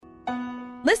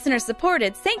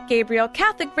Listener-supported St. Gabriel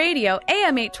Catholic Radio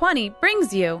AM 820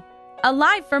 brings you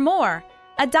Alive for More,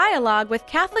 a dialogue with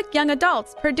Catholic young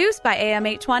adults produced by AM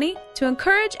 820 to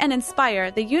encourage and inspire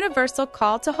the universal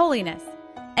call to holiness.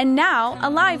 And now,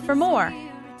 Alive for More.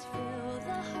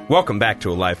 Welcome back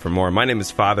to Alive for More. My name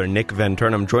is Father Nick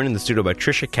Ventern. I'm joined in the studio by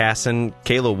Tricia Casson,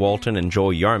 Kayla Walton, and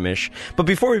Joel Yarmish. But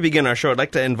before we begin our show, I'd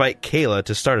like to invite Kayla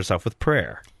to start us off with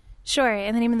prayer. Sure.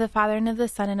 In the name of the Father, and of the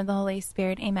Son, and of the Holy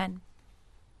Spirit. Amen.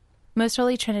 Most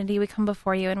Holy Trinity, we come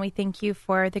before you, and we thank you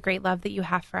for the great love that you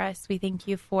have for us. We thank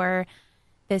you for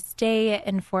this day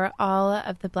and for all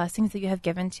of the blessings that you have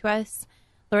given to us.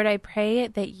 Lord, I pray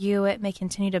that you may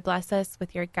continue to bless us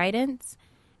with your guidance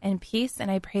and peace,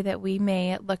 and I pray that we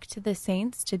may look to the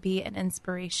saints to be an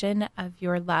inspiration of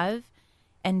your love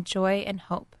and joy and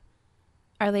hope.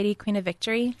 Our Lady, Queen of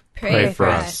Victory, pray for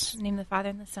us. In the name of the Father,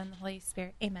 and the Son, and the Holy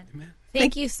Spirit. Amen. Amen.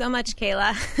 Thank you so much,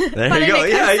 Kayla. There you go.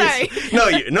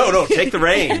 Yeah, no, take the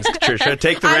reins, Tricia.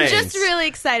 Take the reins. I'm just really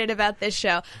excited about this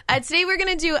show. Today we're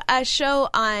going to do a show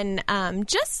on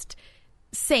just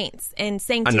saints and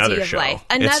sanctity of life.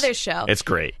 Another show. It's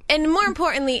great. And more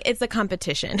importantly, it's a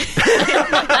competition.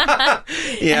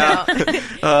 Yeah.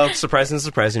 Surprising.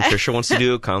 Tricia wants to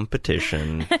do a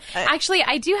competition. Actually,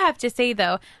 I do have to say,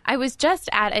 though, I was just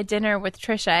at a dinner with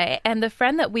Tricia, and the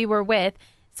friend that we were with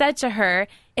said to her,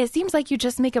 "It seems like you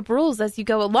just make up rules as you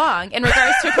go along in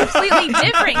regards to a completely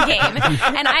different game."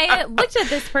 And I looked at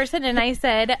this person and I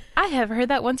said, "I have heard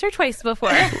that once or twice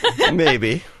before."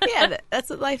 Maybe. Yeah, that's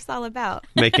what life's all about.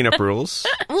 Making up rules?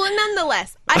 Well,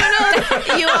 nonetheless, I don't know if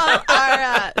you all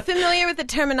are familiar with the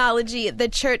terminology, the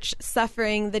church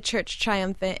suffering, the church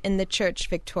triumphant, and the church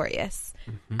victorious.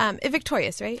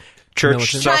 Victorious, right? Church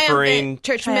Militant. Suffering,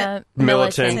 church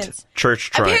militant, church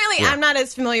triumph. Apparently, I'm not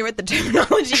as familiar with the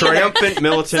terminology. Triumphant,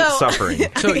 militant, suffering.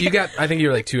 So you got, I think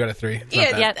you're like 2 out of 3. It's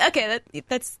not bad. Yeah, okay,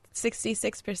 that's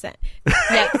 66%.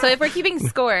 Yeah, so if we're keeping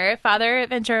score, Father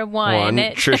Ventura 1.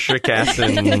 Tricia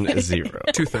Casson 0.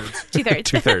 2/3. 2/3.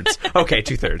 2/3. Okay,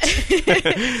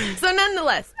 2/3. So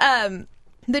nonetheless,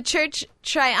 the church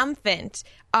triumphant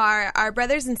are our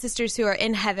brothers and sisters who are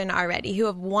in heaven already, who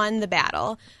have won the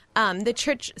battle. The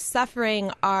church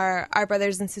suffering are our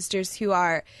brothers and sisters who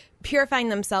are purifying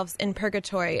themselves in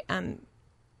purgatory,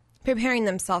 preparing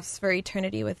themselves for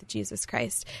eternity with Jesus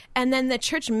Christ. And then the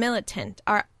church militant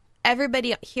are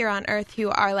everybody here on earth who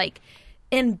are like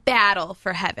in battle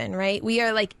for heaven, right? We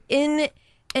are like in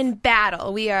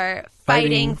battle. We are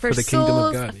fighting for the kingdom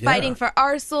souls, of God. Yeah. fighting for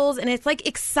our souls, and it's like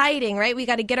exciting, right? We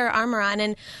got to get our armor on.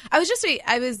 And I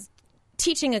was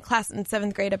teaching a class in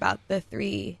 7th grade about the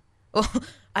 3. Well,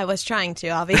 I was trying to,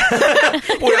 obviously.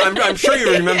 Well, I'm sure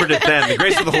you remembered it then. The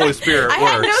grace of the Holy Spirit works. I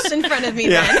had notes in front of me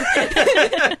then.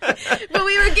 But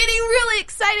we were getting really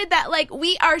excited that, like,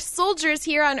 we are soldiers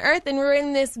here on earth, and we're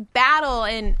in this battle,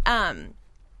 and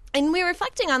we were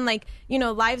reflecting on, like, you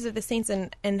know, lives of the saints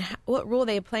and what role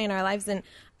they play in our lives. And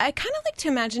I kind of like to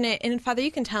imagine it, and Father,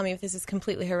 you can tell me if this is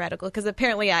completely heretical, because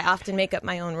apparently I often make up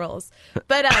my own rules.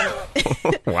 But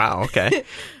wow, okay.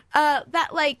 that,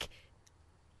 like,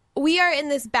 we are in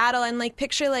this battle, and like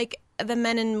picture like the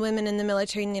men and women in the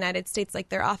military in the United States, like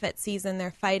they're off at seas and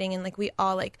they're fighting, and like we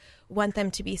all like want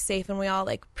them to be safe, and we all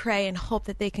like pray and hope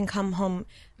that they can come home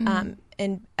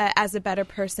and as a better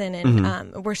person,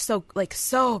 and we're so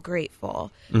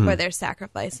grateful for their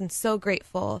sacrifice, and so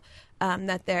grateful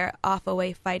that they're off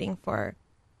away fighting for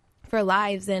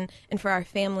lives and for our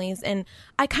families. And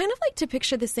I kind of like to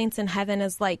picture the saints in heaven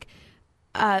as like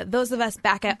those of us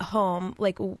back at home,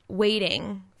 like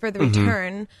waiting for the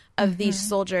return of these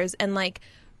soldiers, and like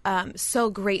so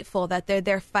grateful that they're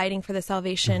there fighting for the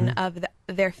salvation of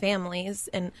their families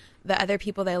and the other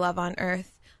people they love on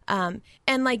earth. And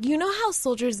like, you know how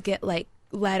soldiers get like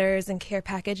letters and care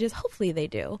packages? Hopefully they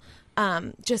do.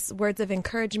 Just words of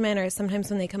encouragement, or sometimes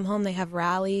when they come home, they have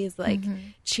rallies, like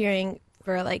cheering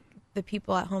for like the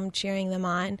people at home, cheering them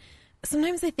on.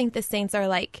 Sometimes I think the saints are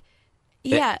like,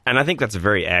 yeah. And I think that's a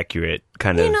very accurate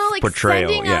kind of like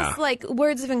portrayal. Sending us like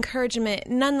words of encouragement.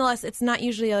 Nonetheless, it's not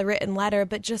usually a written letter,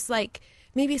 but just like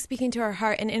maybe speaking to our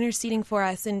heart and interceding for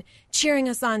us and cheering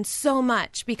us on so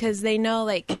much, because they know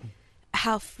like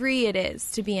how free it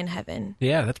is to be in heaven.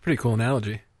 Yeah, that's a pretty cool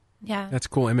analogy. Yeah. That's a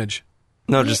cool image.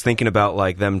 No, just thinking about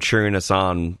like them cheering us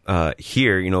on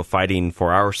here, you know, fighting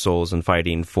for our souls and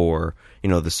fighting for, you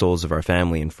know, the souls of our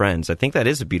family and friends. I think that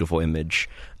is a beautiful image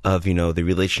of, you know, the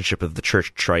relationship of the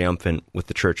church triumphant with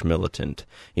the church militant,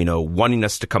 you know, wanting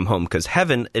us to come home, because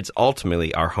heaven, it's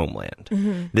ultimately our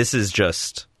homeland. This is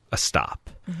just a stop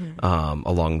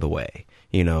along the way.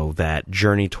 that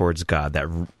journey towards God,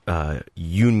 that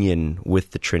union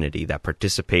with the Trinity, that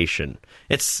participation.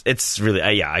 It's really,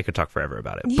 I could talk forever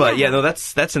about it. But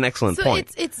that's an excellent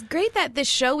point. It's great that this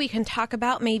show we can talk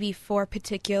about maybe 4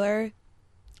 particular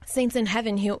saints in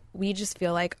heaven who we just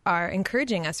feel like are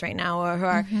encouraging us right now, or who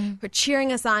are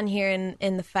cheering us on here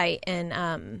in the fight,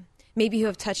 and maybe who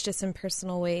have touched us in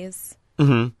personal ways.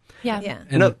 Mm-hmm. Yeah.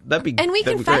 And we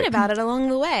can fight about it along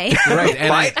the way. Right.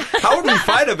 And how would we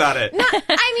fight about it?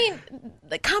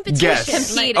 The competition.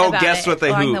 Compete Oh, about guess it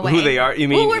what who they are. You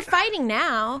mean? Well, we're fighting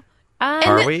now.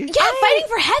 Are we? Yeah, fighting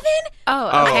for heaven.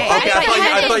 Oh, okay.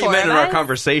 I thought you meant in our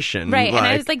conversation. Right, and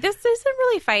I was like, this isn't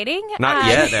really fighting. Not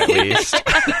yet, at least.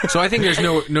 So I think there's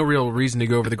no real reason to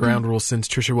go over the ground rules, since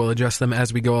Trisha will adjust them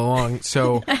as we go along.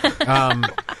 So,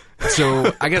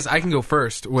 so I guess I can go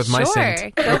first with my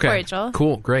saint. Go for it, Joel.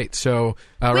 Cool, great. So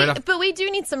but we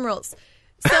do need some rules.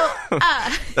 So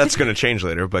that's going to change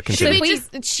later, but continue. Should we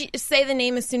just say the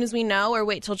name as soon as we know, or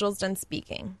wait till Joel's done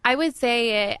speaking? I would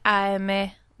say,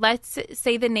 let's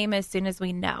say the name as soon as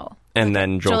we know. And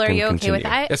then Joel are can you okay continue. with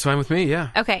that? That's fine with me, yeah.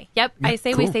 Okay, yep. Yeah, I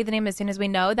say cool. we say the name as soon as we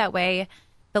know. That way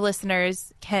the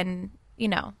listeners can,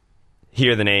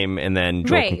 Hear the name, and then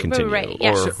Joel can continue. Right,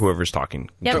 yeah. Or whoever's talking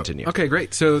can continue. Okay,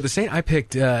 great. So the saint I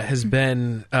picked has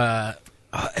been... I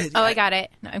got it.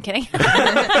 No, I'm kidding.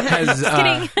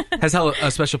 has held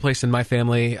a special place in my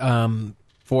family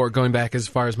for going back as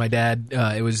far as my dad.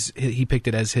 He picked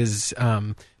it as his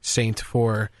saint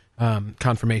for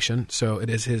confirmation, so it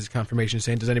is his confirmation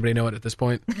saint. Does anybody know it at this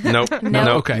point? Nope.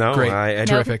 No. Okay, no, great.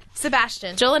 Terrific.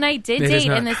 Sebastian. Joel and I did date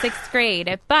in the 6th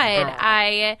grade, but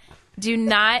I do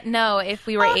not know if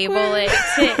we were able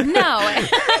to. No.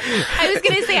 I was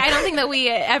going to say, I don't think that we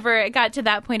ever got to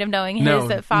that point of knowing his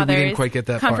father's we didn't quite get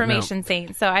that confirmation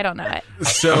saint, so I don't know it.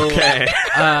 So, Okay.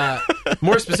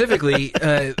 More specifically,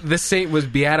 this saint was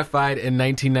beatified in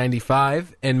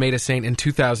 1995 and made a saint in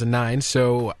 2009,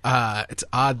 so it's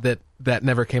odd that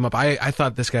never came up. I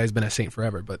thought this guy's been a saint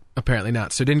forever, but apparently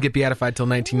not. So didn't get beatified till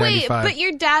 1995. Wait, but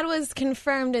your dad was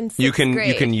confirmed in 6th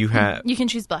grade. You can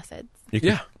choose blesseds.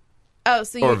 Yeah. Oh,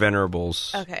 so or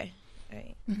venerables. Okay.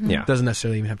 Right. Yeah. Doesn't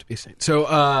necessarily even have to be a saint.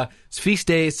 So his feast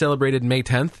day is celebrated May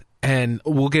 10th, and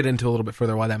we'll get into a little bit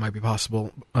further why that might be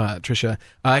possible, Tricia.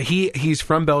 He's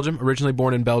from Belgium, originally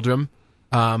born in Belgium.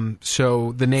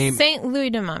 So the name... Saint Louis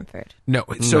de Montfort. No.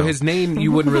 So his name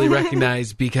you wouldn't really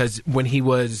recognize because when he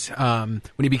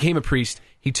became a priest,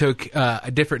 he took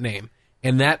a different name.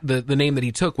 And that the name that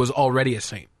he took was already a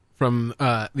saint from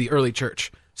the early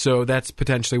church. So that's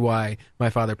potentially why my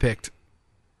father picked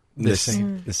this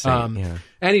saint. This saint, yeah.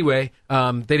 Anyway,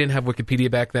 they didn't have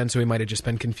Wikipedia back then, so he might have just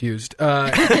been confused. So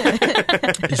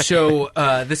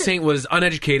the saint was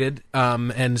uneducated,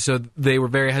 and so they were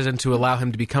very hesitant to allow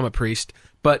him to become a priest.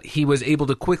 But he was able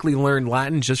to quickly learn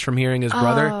Latin just from hearing his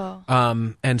brother,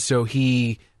 and so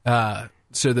he.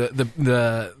 So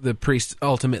the priest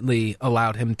ultimately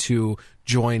allowed him to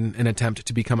join an attempt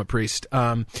to become a priest.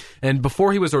 And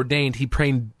before he was ordained, he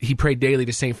prayed daily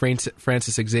to Saint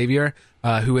Francis Xavier,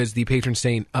 who is the patron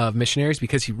saint of missionaries,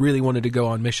 because he really wanted to go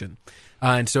on mission.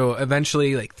 And so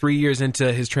eventually, like 3 years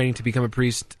into his training to become a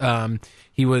priest,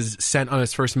 he was sent on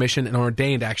his first mission and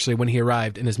ordained actually when he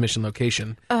arrived in his mission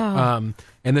location. And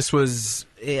this was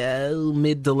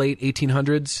mid to late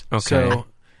 1800s. Okay. So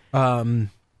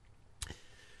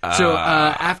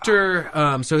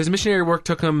so his missionary work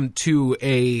took him to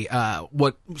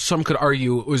what some could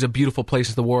argue was a beautiful place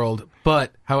in the world.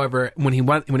 But however, when he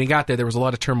got there was a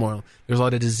lot of turmoil. There was a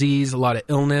lot of disease, a lot of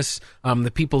illness.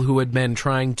 The people who had been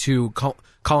trying to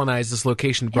colonize this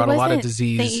location brought a lot of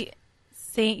disease.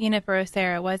 Saint Junipero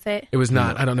Serra, was it? It was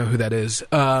not. I don't know who that is.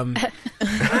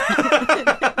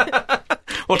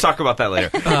 We'll talk about that later.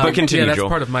 But continue, yeah, that's Joel.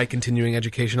 part of my continuing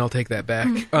education. I'll take that back.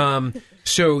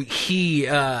 So he,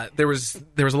 there was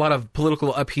a lot of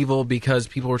political upheaval because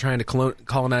people were trying to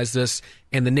colonize this,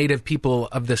 and the native people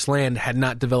of this land had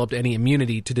not developed any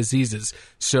immunity to diseases.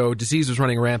 So disease was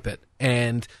running rampant,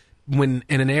 and when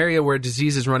in an area where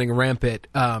disease is running rampant,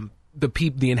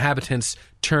 the inhabitants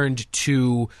turned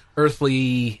to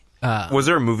earthly. Was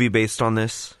there a movie based on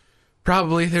this?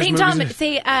 Probably. There's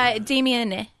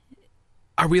Damien.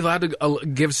 Are we allowed to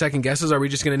give second guesses? Or are we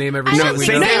just going to name every saint?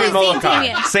 Saint Damien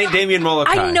Molokai. Saint Damien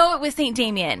Molokai. I know it was Saint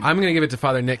Damien. I'm going to give it to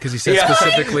Father Nick because he said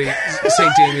specifically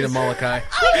Saint Damien and Molokai. Wait,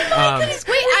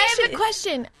 I have a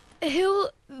question. who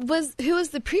was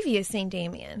the previous Saint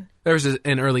Damien? There was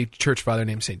an early church father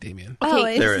named Saint Damien.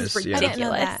 Okay, There this is, yeah. I didn't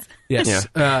know ridiculous. that.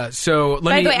 Yes. So let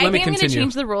By me the way, I let me think I'm going to continue.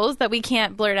 change the rules that we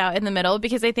can't blurt out in the middle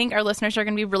because I think our listeners are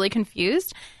going to be really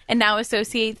confused and now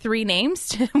associate 3 names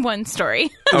to one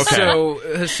story.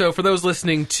 Okay. So for those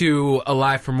listening to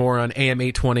Alive for More on AM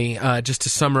 820, just to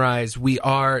summarize, we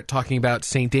are talking about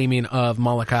Saint Damien of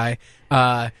Molokai,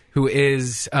 who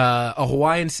is a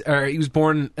Hawaiian. Or he was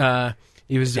born.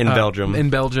 He was In Belgium. In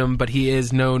Belgium, but he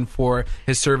is known for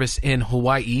his service in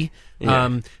Hawaii.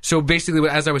 Yeah. So basically,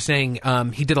 as I was saying,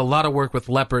 he did a lot of work with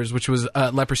lepers, which was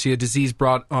leprosy, a disease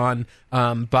brought on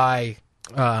by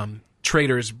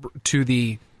traders to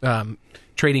the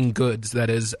trading goods, that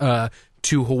is,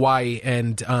 to Hawaii.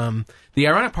 And the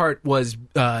ironic part was,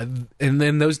 and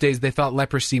in those days, they thought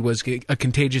leprosy was a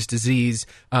contagious disease,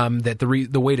 that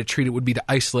the way to treat it would be to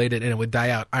isolate it and it would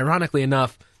die out. Ironically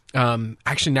enough,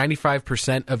 actually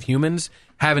 95% of humans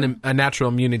have a natural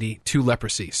immunity to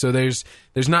leprosy. So there's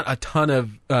not a ton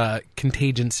of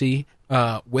contingency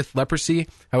with leprosy.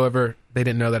 However, they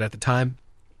didn't know that at the time.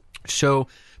 So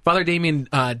Father Damien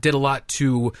did a lot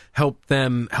to help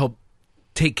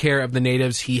take care of the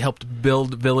natives. He helped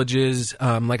build villages.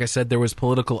 Like I said, there was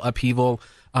political upheaval.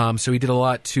 So he did a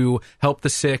lot to help the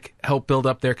sick, help build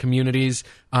up their communities.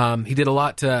 He did a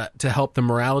lot to help the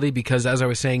morality because, as I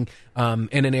was saying,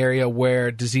 in an area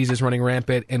where disease is running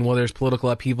rampant and while there's political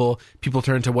upheaval, people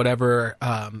turn to whatever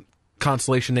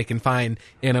consolation they can find.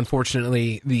 And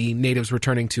unfortunately, the natives were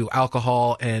turning to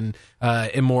alcohol and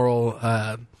immoral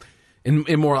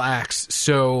acts.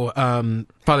 So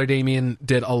Father Damien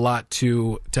did a lot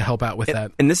to help out with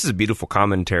that. And this is a beautiful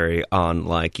commentary on,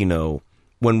 like, you know,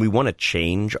 when we want to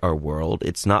change our world,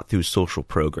 it's not through social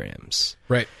programs.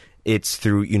 Right. It's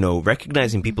through, you know,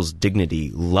 recognizing people's dignity,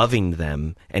 loving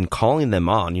them, and calling them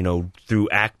on, you know, through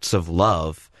acts of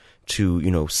love to,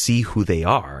 you know, see who they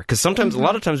are. Because sometimes, a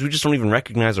lot of times, we just don't even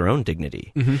recognize our own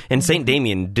dignity. And St.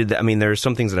 Damien did that. I mean, there are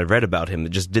some things that I've read about him that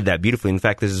just did that beautifully. In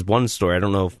fact, this is one story. I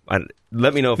don't know if...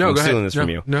 let me know if I'm stealing this from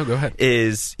you. No, go ahead.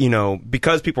 Is, you know,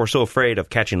 because people were so afraid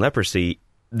of catching leprosy,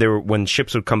 when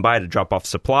ships would come by to drop off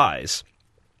supplies...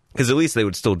 because at least they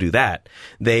would still do that.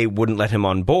 They wouldn't let him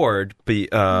on board,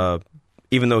 but,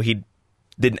 even though he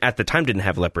at the time didn't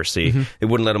have leprosy. They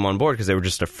wouldn't let him on board because they were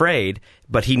just afraid,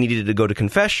 but he needed to go to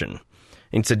confession.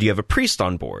 And said, do you have a priest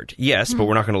on board? Yes, but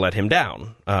we're not going to let him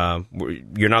down.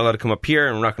 You're not allowed to come up here,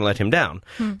 and we're not going to let him down.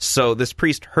 So this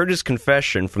priest heard his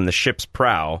confession from the ship's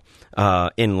prow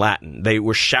in Latin. They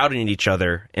were shouting at each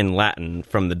other in Latin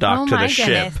from the dock to the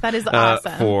ship. That is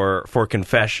awesome. For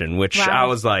confession, which I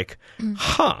was like,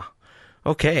 huh.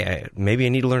 Okay, maybe I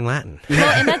need to learn Latin.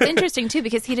 Well, and that's interesting, too,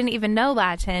 because he didn't even know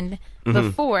Latin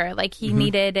before. Like, he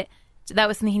needed... That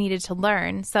was something he needed to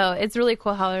learn. So it's really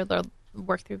cool how they're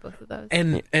work through both of those.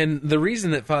 And the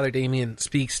reason that Father Damien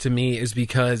speaks to me is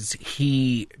because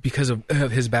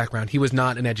of his background. He was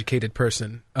not an educated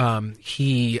person.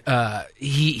 He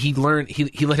learned,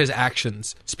 he let his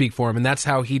actions speak for him, and that's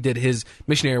how he did his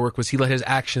missionary work. Was he let his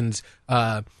actions,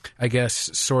 I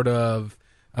guess, sort of.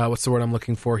 What's the word I'm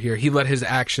looking for here? He let his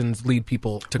actions lead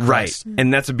people to Christ. Right.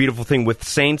 And that's a beautiful thing with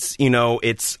saints. You know,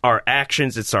 it's our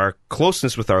actions, it's our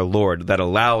closeness with our Lord that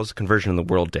allows conversion in the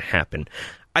world to happen.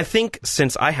 I think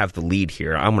since I have the lead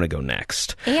here, I'm going to go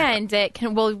next. And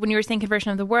when you were saying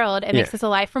conversion of the world, it makes us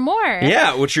alive for more.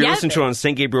 Yeah, which you're listening to on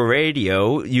St. Gabriel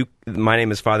Radio. My name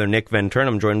is Father Nick Venturn.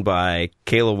 I'm joined by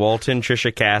Kayla Walton,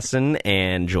 Trisha Casson,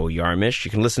 and Joel Yarmish.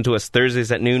 You can listen to us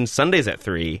Thursdays at noon, Sundays at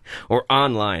 3, or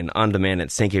online on demand at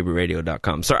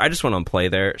stgabrielradio.com. Sorry, I just went on play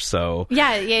there, so...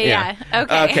 Yeah.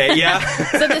 Okay, yeah.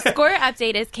 So the score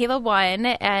update is Kayla 1,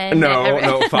 and...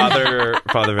 No, Father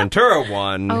Ventura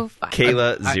 1,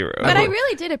 Kayla 0. But I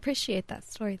really did appreciate that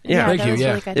story. Yeah, thank you.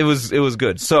 Really good. It was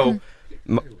good. So,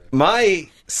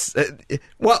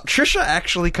 Trisha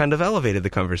actually kind of elevated the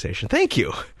conversation. Thank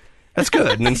you. That's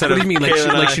good. And instead What do you mean?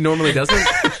 Like she normally doesn't?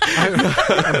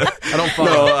 I don't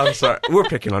follow. No, I'm sorry. We're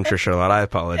picking on Trisha a lot. I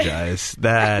apologize.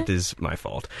 That is my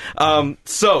fault.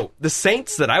 So the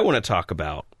saints that I want to talk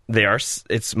about,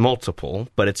 it's multiple,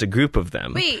 but it's a group of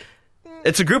them. Wait.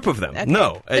 It's a group of them. Okay.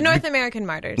 No. The North American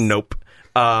martyrs. Nope.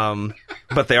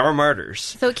 But they are martyrs.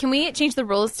 So can we change the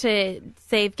rules to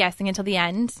save guessing until the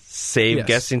end? Save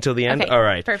guessing till the end? Okay, all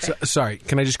right. perfect. Sorry,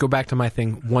 can I just go back to my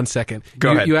thing 1 second?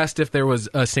 Go ahead. You asked if there was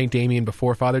a Saint Damien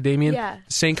before Father Damien. Yeah.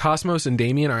 Saint Cosmos and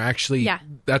Damien are actually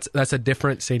that's a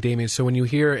different Saint Damien. So when you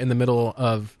hear in the middle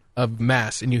of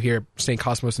Mass and you hear Saint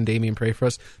Cosmos and Damien pray for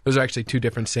us, those are actually two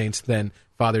different saints than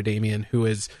Father Damien, who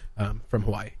is from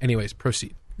Hawaii. Anyways,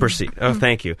 proceed. Proceed. Oh,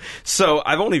 thank you. So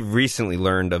I've only recently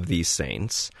learned of these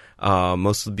saints,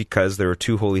 mostly because there were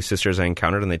two holy sisters I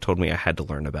encountered, and they told me I had to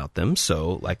learn about them.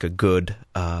 So, like a good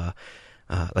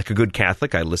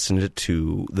Catholic, I listened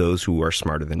to those who are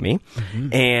smarter than me.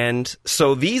 Mm-hmm. And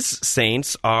so these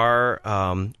saints are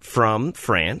from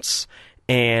France,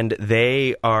 and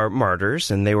they are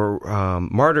martyrs, and they were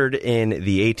martyred in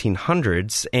the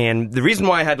 1800s. And the reason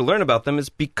why I had to learn about them is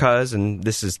because, and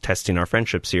this is testing our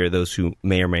friendships here, those who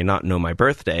may or may not know my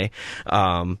birthday,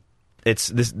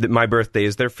 my birthday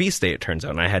is their feast day, it turns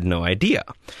out, and I had no idea.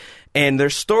 And their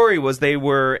story was they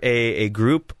were a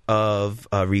group of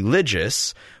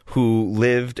religious who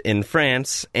lived in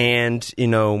France, and,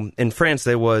 in France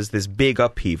there was this big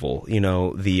upheaval,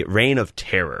 the Reign of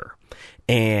Terror.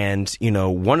 And,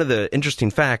 one of the interesting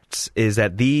facts is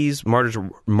that these martyrs were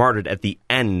martyred at the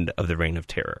end of the Reign of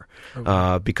Terror.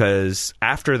 Because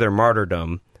after their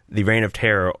martyrdom, the Reign of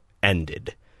Terror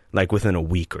ended, like within a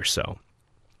week or so.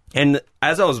 And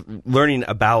as I was learning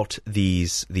about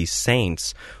these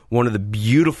saints, one of the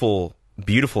beautiful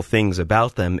things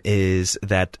about them is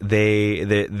that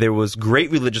there was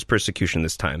great religious persecution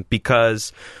this time,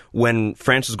 because when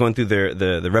France was going through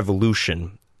the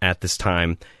revolution at this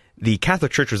time, the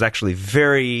Catholic Church was actually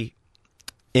very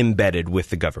embedded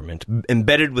with the government,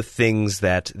 embedded with things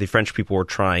that the French people were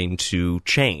trying to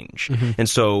change. Mm-hmm. And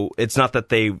so it's not that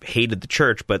they hated the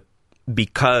church, but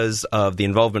because of the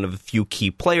involvement of a few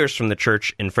key players from the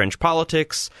church in French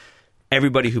politics,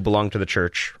 everybody who belonged to the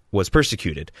church was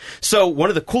persecuted. So one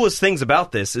of the coolest things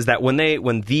about this is that when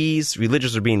these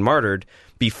religious are being martyred,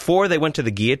 before they went to the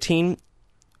guillotine,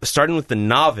 starting with the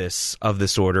novice of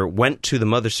this order, went to the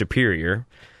Mother Superior,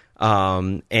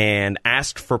 and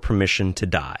asked for permission to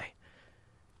die.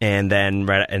 And then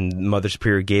Mother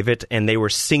Superior gave it, and they were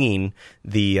singing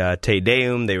the Te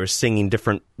Deum, they were singing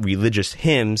different religious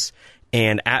hymns,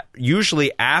 and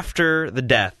usually after the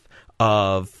death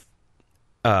of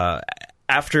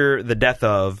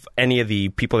any of the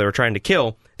people they were trying to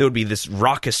kill, there would be this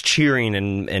raucous cheering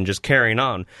and just carrying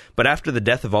on. But after the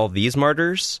death of all these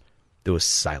martyrs, there was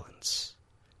silence.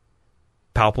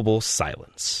 Palpable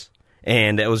silence.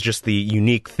 And it was just the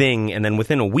unique thing. And then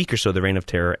within a week or so, the Reign of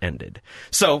Terror ended.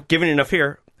 So, given enough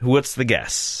here, what's the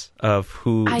guess of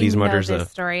who these martyrs are? I know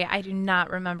this story. I do not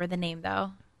remember the name,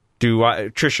 though.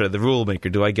 Trisha, the rule maker,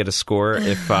 do I get a score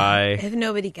if I... If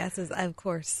nobody guesses, of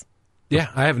course. Yeah,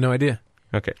 I have no idea.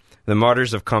 Okay. The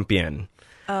Martyrs of Compiègne.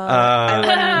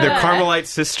 They're Carmelite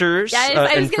sisters. Yeah,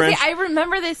 I was going to say, I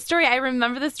remember this story. I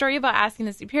remember the story about asking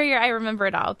the superior. I remember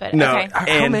it all, but no, okay.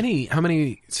 How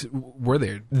many were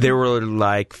there? There were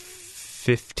like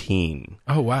 15.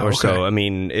 Oh, wow. Or so. I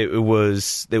mean, it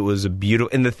was a beautiful...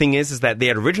 And the thing is that they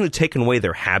had originally taken away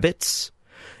their habits,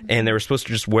 and they were supposed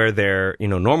to just wear their,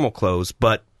 normal clothes,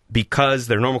 but because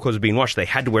their normal clothes were being washed, they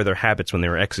had to wear their habits when they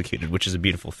were executed, which is a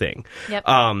beautiful thing. Yep.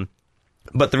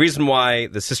 But the reason why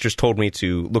the sisters told me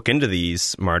to look into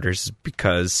these martyrs is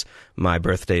because my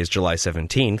birthday is July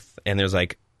 17th, and there's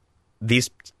like, these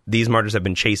martyrs have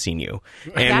been chasing you.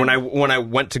 And when I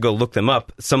went to go look them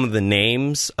up, some of the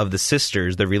names of the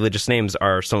sisters, the religious names,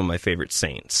 are some of my favorite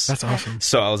saints. That's awesome.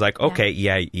 So I was like, okay,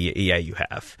 yeah, you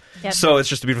have. Yep. So it's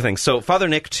just a beautiful thing. So Father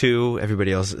Nick 2,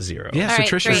 everybody else 0. Yeah, all so right,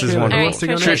 Trisha, great. this is one who wants to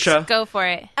go next. Trisha, go for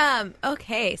it.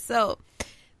 Okay, so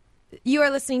you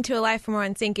are listening to Alive for More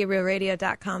on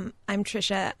StGabrielRadio.com. I'm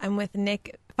Trisha. I'm with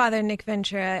Father Nick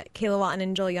Ventura, Kayla Walton,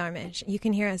 and Joel Yarmish. You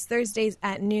can hear us Thursdays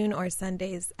at noon or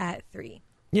Sundays at 3.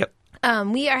 Yep.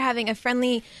 We are having a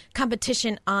friendly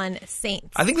competition on saints.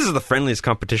 I think this is the friendliest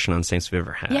competition on saints we've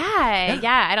ever had.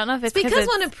 Yeah. I don't know if it's because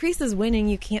when a priest is winning,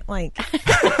 you can't Well,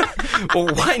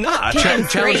 why not?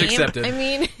 Challenge accepted. I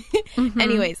mean,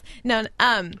 anyways, no.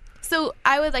 So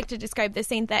I would like to describe the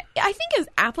saint that I think is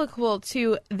applicable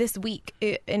to this week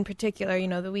in particular.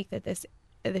 The week that this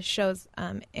show's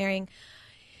airing.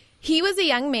 He was a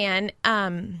young man,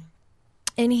 and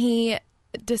he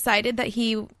decided that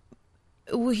he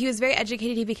was very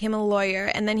educated. He became a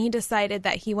lawyer, and then he decided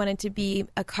that he wanted to be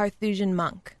a Carthusian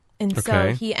monk. And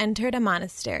so he entered a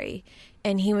monastery,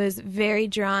 and he was very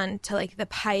drawn to like the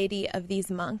piety of these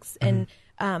monks and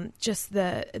just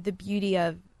the beauty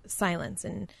of silence.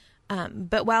 And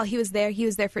but while he was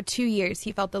there for 2 years.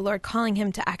 He felt the Lord calling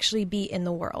him to actually be in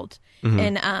the world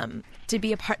and to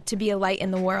be a light in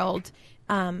the world.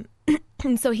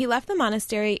 And so he left the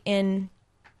monastery and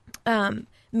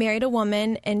married a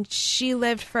woman, and she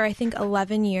lived for, I think,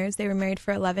 11 years. They were married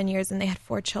for 11 years, and they had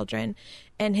 4 children,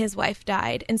 and his wife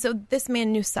died. And so this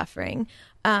man knew suffering.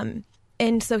 And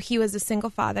so he was a single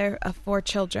father of 4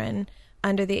 children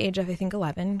under the age of, I think,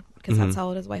 11, because that's how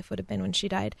old his wife would have been when she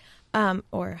died,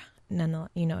 or none,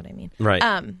 you know what I mean. Right.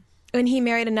 And he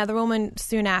married another woman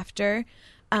soon after,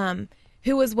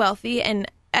 who was wealthy,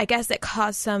 and I guess it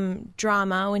caused some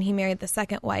drama when he married the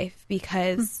second wife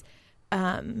because.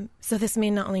 So this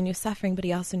man not only knew suffering, but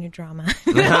he also knew drama.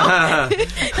 Sometimes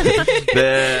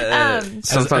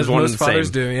as one most and the fathers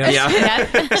same. do.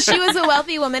 Yeah. She was a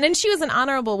wealthy woman, and she was an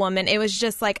honorable woman. It was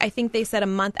just like, I think they said a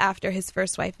month after his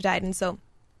first wife died, and so,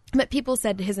 but people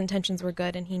said his intentions were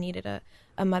good, and he needed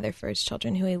a mother for his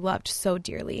children who he loved so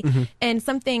dearly. And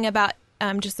something about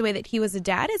just the way that he was a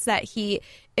dad is that he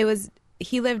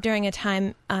lived during a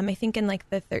time, I think in like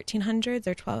the 1300s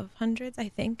or 1200s, I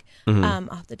think. I'll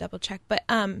have to double check. But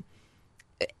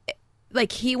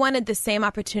like he wanted the same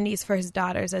opportunities for his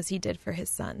daughters as he did for his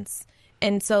sons.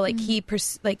 And so like he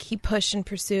pushed and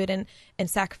pursued and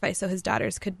sacrificed so his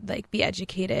daughters could like be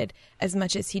educated as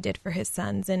much as he did for his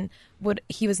sons. And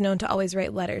he was known to always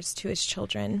write letters to his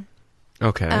children.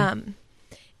 Okay.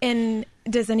 And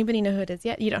does anybody know who it is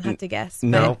yet? You don't have to guess.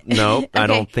 No, Okay. I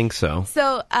don't think so.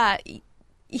 So, so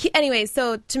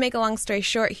to make a long story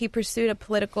short, he pursued a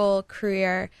political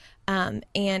career, and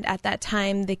at that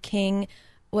time, the king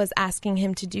was asking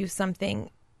him to do something,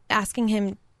 asking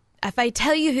him, if I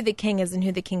tell you who the king is and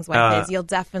who the king's wife is, you'll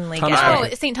definitely Thomas get More.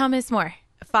 it. St. Thomas More.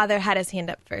 Father had his hand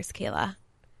up first, Kayla.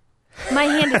 My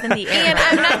hand is in the air. And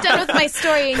I'm not done with my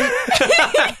story.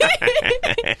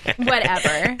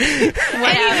 Whatever.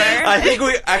 I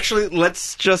think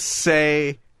let's just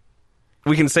say,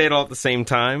 we can say it all at the same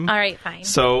time. All right, fine.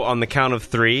 So on the count of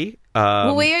three.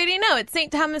 Well, we already know it's St.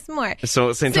 Thomas More.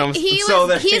 So St. Thomas. He's there you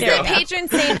the go. patron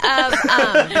saint of.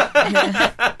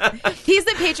 He's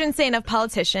the patron saint of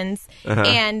politicians,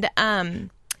 and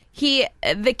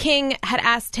the king had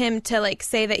asked him to like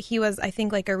say that he was, I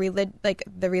think, like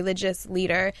the religious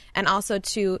leader, and also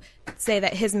to say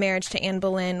that his marriage to Anne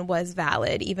Boleyn was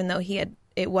valid, even though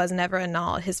it was never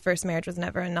annulled. His first marriage was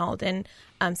never annulled, and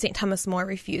St. Thomas More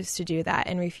refused to do that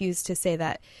and refused to say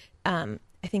that.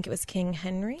 I think it was King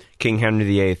Henry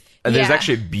VIII. There's There's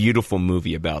actually a beautiful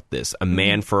movie about this, A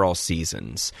Man for All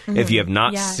Seasons. If you have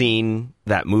not seen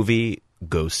that movie,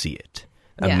 go see it.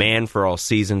 A Man for All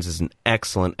Seasons is an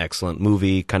excellent, excellent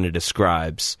movie. Kind of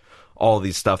describes all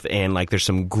these stuff, and like there's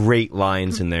some great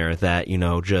lines in there that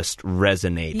just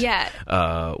resonate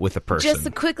with a person.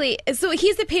 Just quickly, so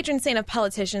he's the patron saint of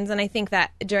politicians, and I think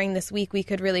that during this week we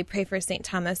could really pray for St.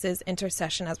 Thomas's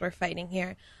intercession as we're fighting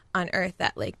here on earth,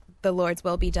 that like the Lord's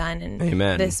will be done, and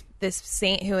Amen. This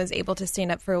saint who was able to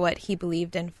stand up for what he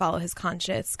believed and follow his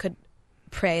conscience could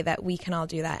pray that we can all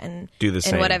do that and do the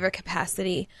same in whatever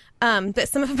capacity. But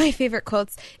some of my favorite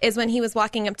quotes is when he was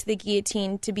walking up to the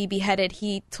guillotine to be beheaded,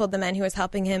 he told the men who was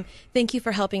helping him, "Thank you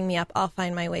for helping me up. I'll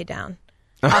find my way down.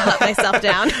 I'll help myself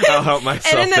down." I'll help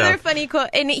myself And another down. funny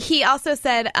quote, and he also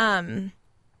said,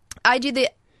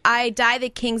 I die the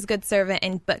king's good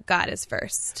servant, but God is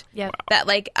first. Yep. That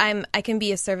like I can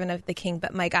be a servant of the king,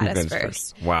 but my God is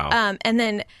first. Wow. And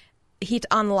then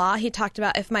on law, he talked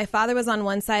about if my father was on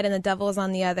one side and the devil was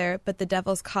on the other, but the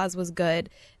devil's cause was good,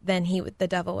 then the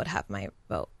devil would have my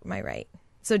vote, my right.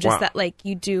 So just that like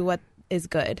you do what is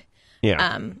good.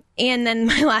 Yeah. And then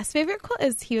my last favorite quote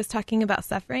is he was talking about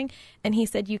suffering, and he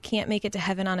said, "You can't make it to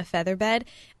heaven on a feather bed."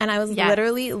 And I was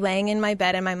literally laying in my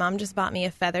bed, and my mom just bought me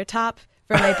a feather top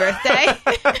for my birthday.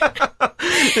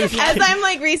 As I'm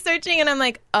like researching, and I'm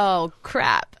like, "Oh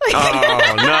crap!"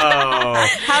 Oh no!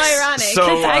 How ironic.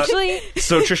 So Actually,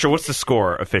 so Trisha, what's the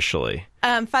score officially?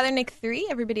 Father Nick 3,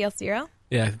 everybody else 0.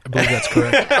 Yeah, I believe that's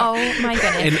correct. oh my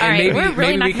goodness! And All right, maybe- we're really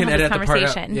maybe not we going can to have edit this the part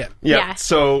out. conversation. Yeah.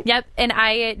 So Yep, and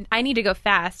I need to go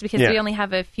fast because we only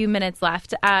have a few minutes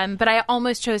left. But I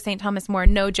almost chose St. Thomas More,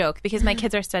 no joke, because my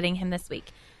kids are studying him this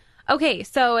week. Okay,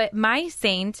 so my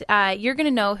saint, you're going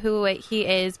to know who he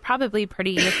is probably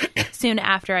pretty soon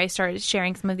after I start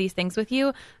sharing some of these things with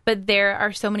you. But there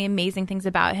are so many amazing things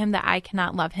about him that I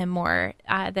cannot love him more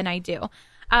than I do.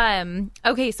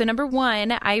 Okay, so number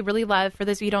one, I really love, for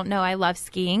those of you who don't know, I love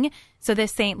skiing. So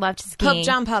this saint loved skiing. Pope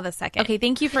John Paul II. Okay,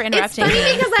 thank you for It's interrupting funny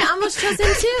me. because I almost chose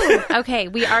him too. Okay,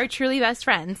 we are truly best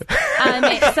friends. So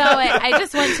I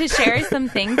just want to share some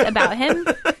things about him.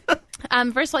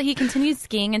 First of all, he continued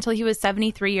skiing until he was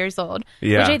 73 years old,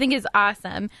 which I think is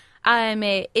awesome.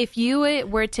 If you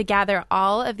were to gather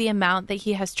all of the amount that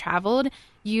he has traveled,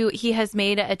 he has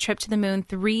made a trip to the moon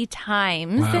 3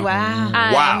 times.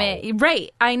 Wow.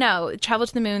 Right, I know. Traveled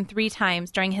to the moon 3 times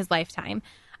during his lifetime.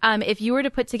 If you were to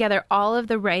put together all of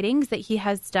the writings that he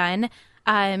has done,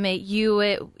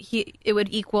 it would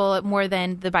equal more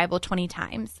than the Bible 20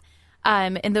 times.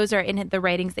 And those are in the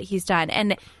writings that he's done.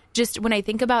 And just when I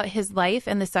think about his life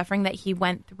and the suffering that he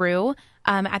went through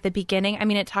at the beginning, I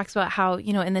mean, it talks about how,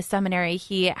 in the seminary,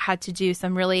 he had to do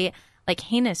some really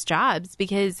heinous jobs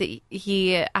because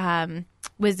he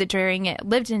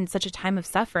lived in such a time of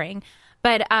suffering.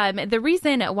 But the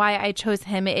reason why I chose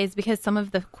him is because some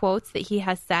of the quotes that he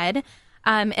has said,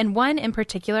 and one in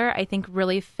particular, I think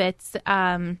really fits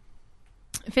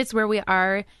where we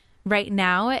are right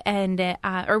now, and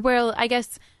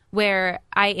where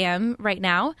I am right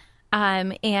now.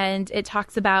 And it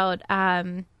talks about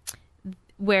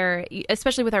where,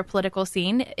 especially with our political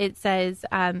scene, it says,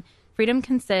 freedom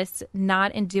consists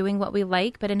not in doing what we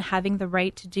like, but in having the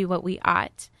right to do what we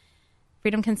ought.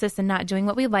 Freedom consists in not doing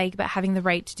what we like, but having the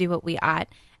right to do what we ought.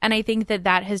 And I think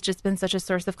that has just been such a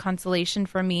source of consolation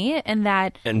for me.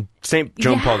 And St.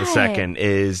 John Paul II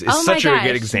is such a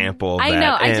good example. Of I that.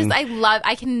 know.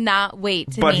 I cannot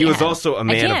wait to But meet he was him. also a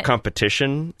man of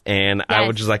competition. And I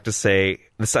would just like to say,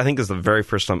 this, I think, is the very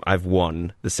first time I've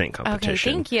won the Saint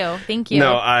competition. Okay, thank you.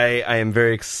 No, I am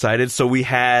very excited. So we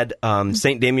had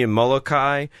St. Damien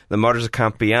Molokai, the Martyrs of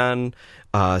Campion,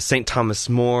 St. Thomas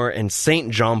More, and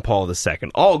St. John Paul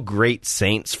II. All great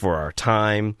saints for our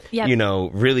time,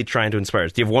 really trying to inspire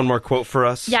us. Do you have one more quote for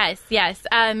us? Yes.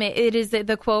 It is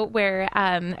the quote where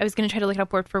I was going to try to look it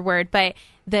up word for word, but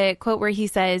the quote where he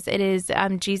says, it is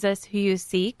Jesus who you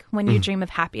seek when you dream of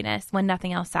happiness, when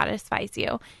nothing else satisfies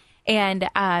you. And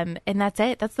that's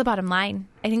it. That's the bottom line.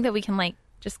 I think that we can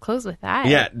just close with that.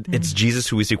 Yeah, it's Jesus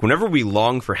who we seek. Whenever we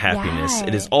long for happiness,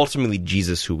 it is ultimately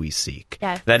Jesus who we seek.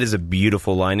 Yes. That is a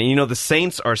beautiful line. And, the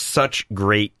saints are such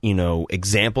great,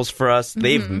 examples for us.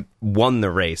 They've won the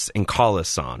race and call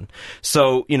us on.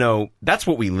 So, that's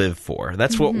what we live for.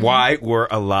 That's why we're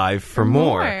alive for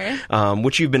more.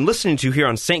 Which you've been listening to here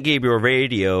on St. Gabriel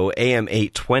Radio, AM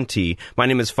 820. My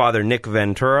name is Father Nick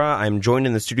Ventura. I'm joined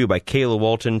in the studio by Kayla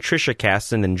Walton, Trisha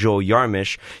Caston, and Joel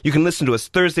Yarmish. You can listen to us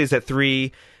Thursdays at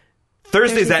 3,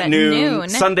 Thursdays at noon,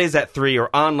 Sundays at 3,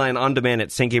 or online on demand at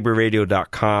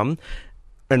stgabrielradio.com.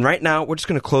 And right now, we're just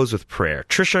going to close with prayer.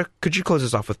 Trisha, could you close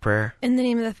us off with prayer? In the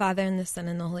name of the Father, and the Son,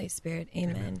 and the Holy Spirit,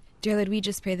 amen. Dear Lord, we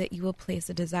just pray that you will place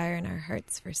a desire in our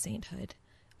hearts for sainthood.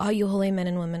 All you holy men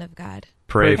and women of God,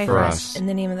 pray for us. In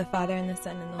the name of the Father, and the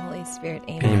Son, and the Holy Spirit,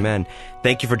 amen. Amen.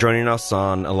 Thank you for joining us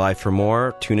on Alive for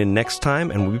More. Tune in next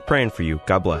time, and we'll be praying for you.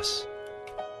 God bless.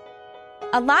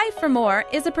 Alive for More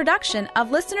is a production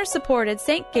of listener-supported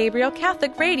St. Gabriel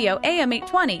Catholic Radio AM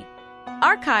 820.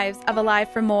 Archives of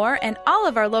Alive for More and all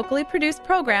of our locally produced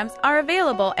programs are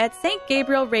available at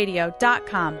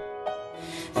stgabrielradio.com.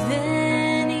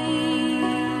 Veni,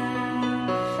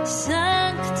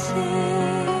 Sancte